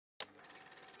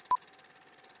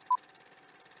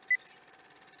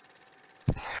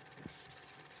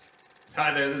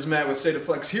Hi there, this is Matt with State of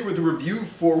Flux here with a review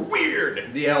for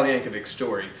Weird, the Al Yankovic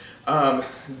story.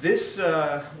 This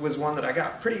was one that I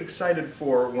got pretty excited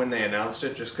for when they announced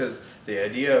it, just because the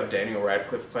idea of Daniel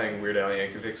Radcliffe playing Weird Al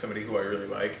Yankovic, somebody who I really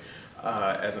like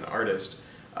as an artist,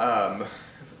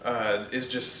 is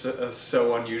just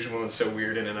so unusual and so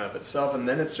weird in and of itself. And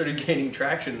then it started gaining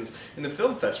tractions in the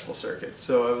film festival circuit,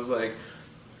 so I was like,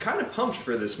 kind of pumped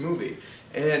for this movie.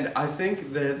 And I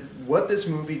think that what this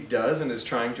movie does and is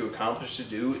trying to accomplish to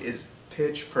do is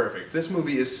pitch perfect. This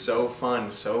movie is so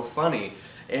fun, so funny,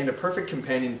 and a perfect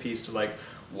companion piece to like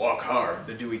Walk Hard,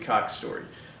 the Dewey Cox story.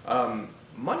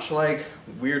 Much like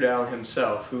Weird Al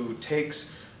himself, who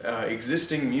takes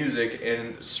existing music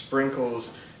and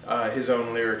sprinkles his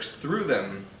own lyrics through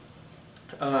them,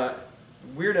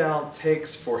 Weird Al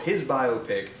takes for his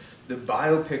biopic the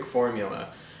biopic formula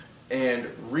and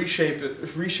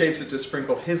reshapes it to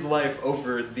sprinkle his life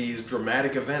over these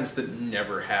dramatic events that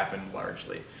never happened,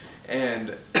 largely.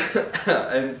 And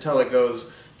until it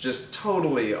goes just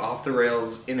totally off the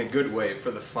rails in a good way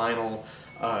for the final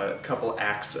couple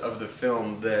acts of the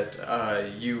film that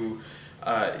you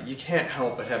can't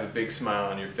help but have a big smile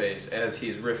on your face as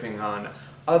he's riffing on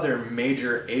other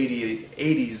major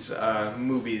 80s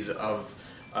movies of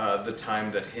the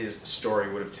time that his story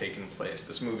would have taken place.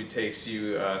 This movie takes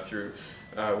you through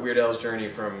Weird Al's journey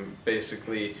from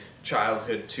basically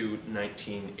childhood to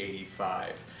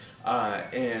 1985.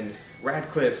 And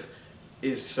Radcliffe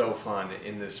is so fun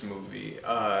in this movie.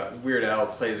 Weird Al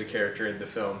plays a character in the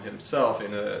film himself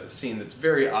in a scene that's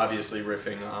very obviously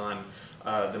riffing on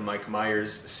the Mike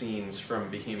Myers scenes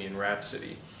from Bohemian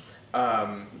Rhapsody.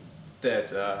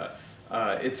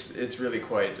 It's really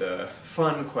quite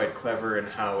fun, quite clever in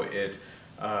how it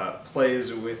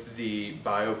plays with the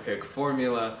biopic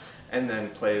formula and then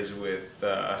plays with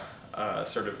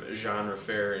sort of genre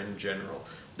fare in general.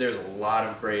 There's a lot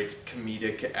of great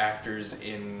comedic actors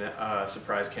in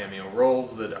surprise cameo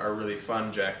roles that are really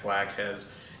fun. Jack Black has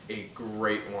a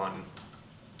great one,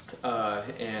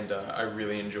 and I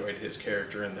really enjoyed his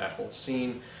character in that whole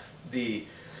scene. The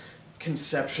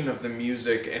conception of the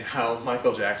music and how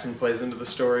Michael Jackson plays into the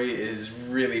story is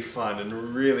really fun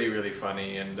and really, really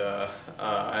funny. And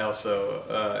I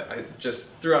also, just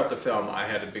throughout the film, I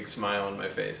had a big smile on my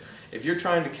face. If you're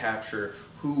trying to capture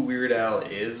who Weird Al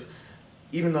is,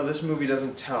 even though this movie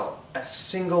doesn't tell a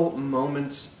single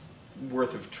moment's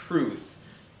worth of truth,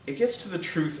 it gets to the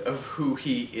truth of who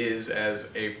he is as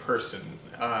a person,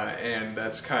 and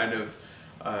that's kind of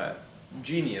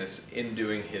genius in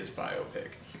doing his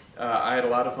biopic. I had a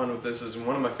lot of fun with this. This is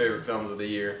one of my favorite films of the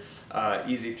year.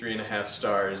 Easy 3.5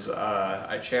 stars.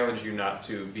 I challenge you not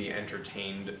to be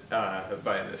entertained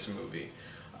by this movie.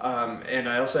 And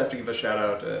I also have to give a shout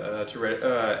out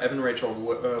to Evan Rachel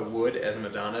Wood as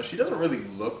Madonna. She doesn't really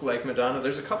look like Madonna.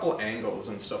 There's a couple angles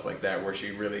and stuff like that where she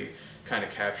really kind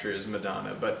of captures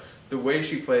Madonna, but the way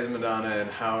she plays Madonna and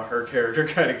how her character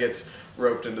kind of gets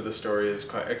roped into the story is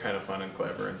quite kind of fun and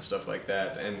clever and stuff like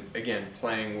that. And again,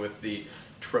 playing with the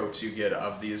tropes you get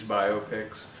of these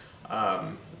biopics.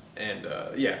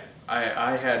 Yeah,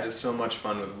 I had so much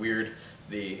fun with Weird,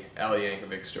 the Al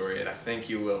Yankovic story, and I think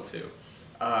you will too.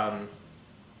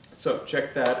 So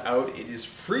check that out. It is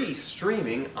free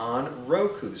streaming on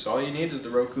Roku, so all you need is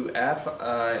the Roku app,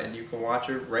 and you can watch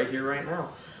it right here, right now.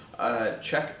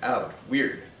 Check out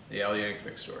Weird, the Al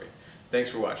Yankovic story. Thanks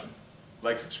for watching.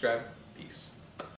 Like, subscribe, peace.